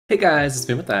Hey guys, it's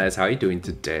me Matthias. How are you doing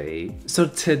today? So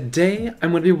today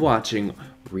I'm going to be watching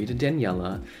Rita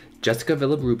Daniela, Jessica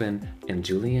Villarubin, and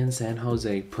Julian San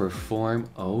Jose perform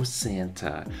Oh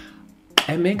Santa.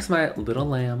 It makes my little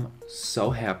lamb so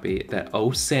happy that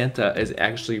Oh Santa is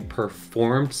actually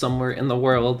performed somewhere in the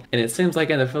world. And it seems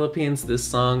like in the Philippines, this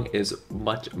song is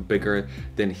much bigger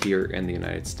than here in the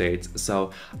United States.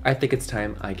 So I think it's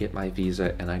time I get my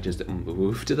visa and I just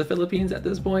move to the Philippines at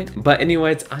this point. But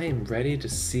anyways, I am ready to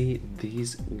see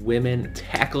these women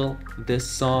tackle this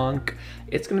song.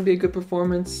 It's gonna be a good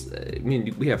performance. I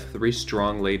mean, we have three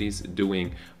strong ladies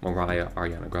doing Mariah,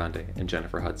 Ariana Grande, and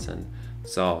Jennifer Hudson.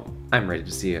 So I'm ready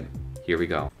to see it. Here we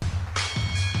go.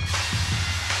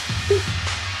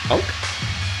 Okay.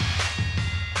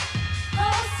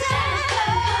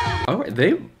 Alright,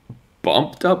 they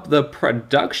bumped up the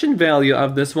production value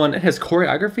of this one. It has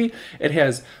choreography, it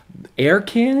has air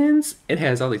cannons, it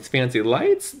has all these fancy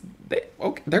lights.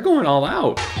 They're going all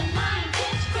out.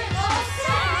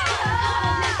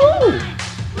 Ooh.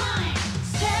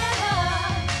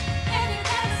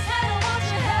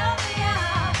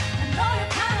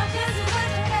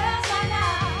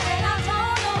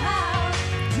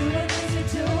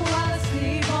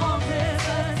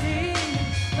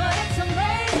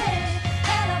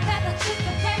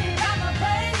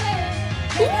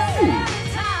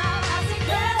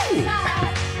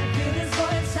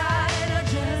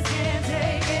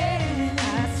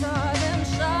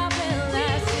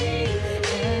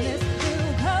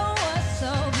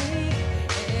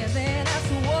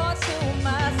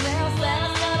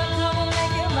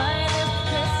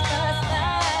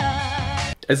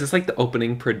 Is this like the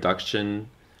opening production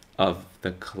of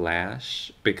The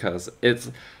Clash? Because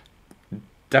it's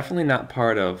definitely not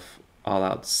part of All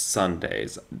Out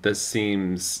Sundays. This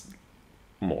seems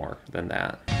more than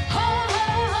that.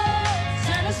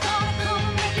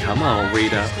 Come on,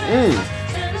 Rita.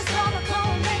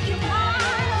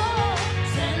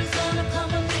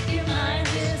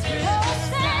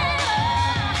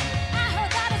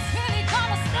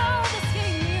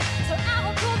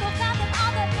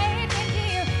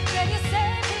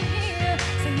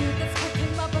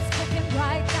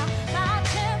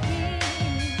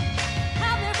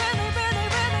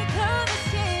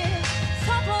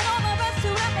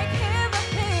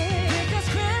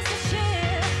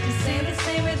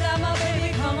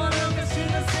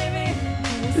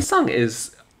 This song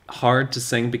is hard to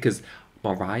sing because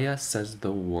Mariah says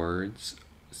the words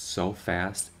so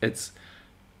fast. It's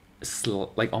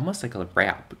like almost like a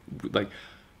rap. Like,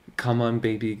 come on,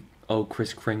 baby. Oh,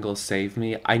 Kris Kringle, save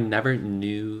me. I never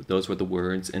knew those were the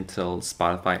words until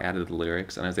Spotify added the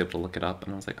lyrics and I was able to look it up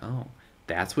and I was like, oh,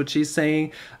 that's what she's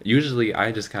saying. Usually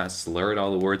I just kind of slurred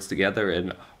all the words together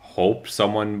and hope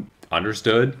someone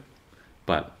understood.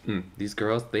 But these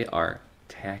girls, they are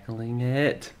tackling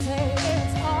it.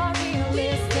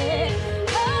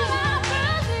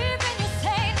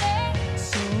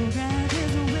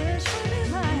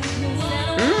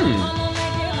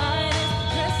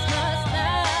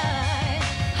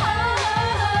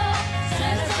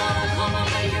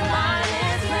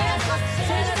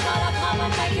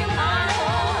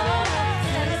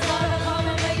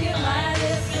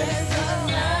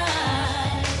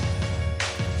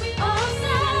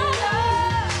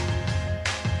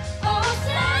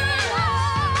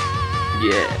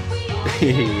 Yeah.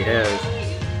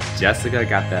 Yes. Jessica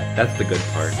got that. That's the good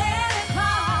part.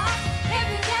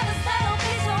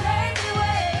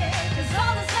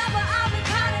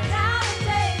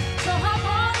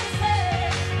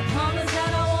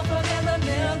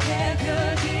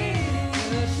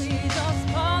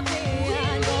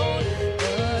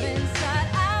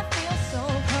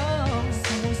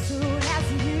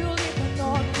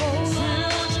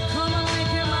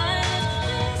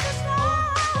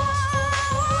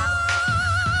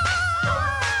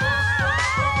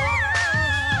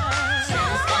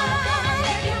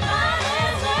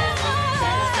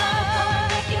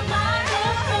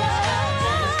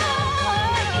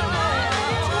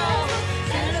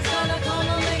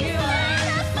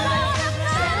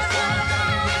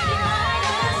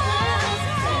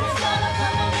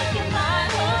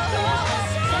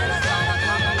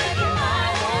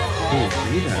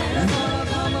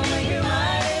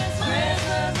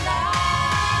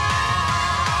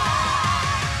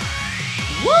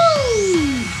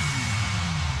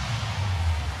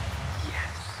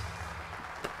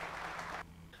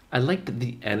 I liked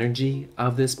the energy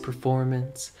of this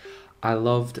performance. I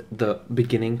loved the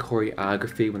beginning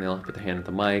choreography when they left with the hand at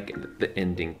the mic, and the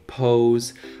ending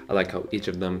pose. I like how each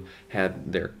of them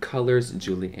had their colors.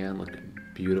 Julianne looked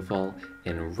beautiful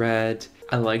in red.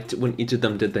 I liked when each of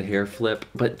them did the hair flip,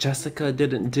 but Jessica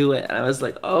didn't do it. And I was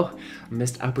like, oh,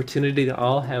 missed opportunity to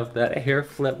all have that hair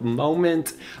flip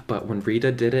moment. But when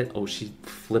Rita did it, oh, she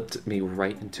flipped me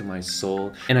right into my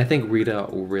soul. And I think Rita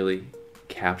really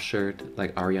captured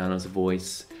like Ariana's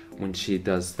voice when she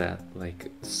does that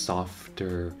like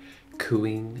softer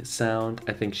cooing sound.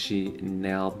 I think she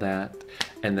nailed that.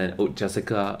 And then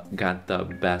Jessica got the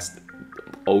best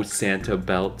Oh Santa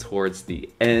belt towards the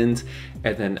end.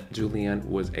 And then Julianne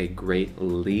was a great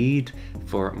lead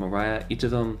for Mariah. Each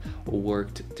of them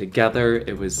worked together.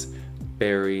 It was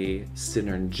very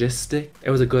synergistic.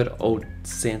 It was a good old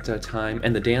Santa time.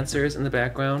 And the dancers in the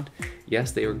background,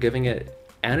 yes, they were giving it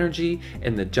energy,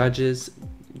 and the judges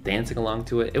dancing along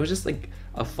to it. It was just like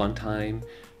a fun time,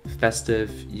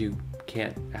 festive. You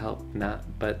can't help not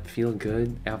but feel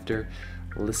good after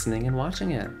listening and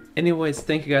watching it. Anyways,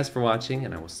 thank you guys for watching,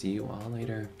 and I will see you all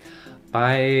later.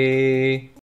 Bye.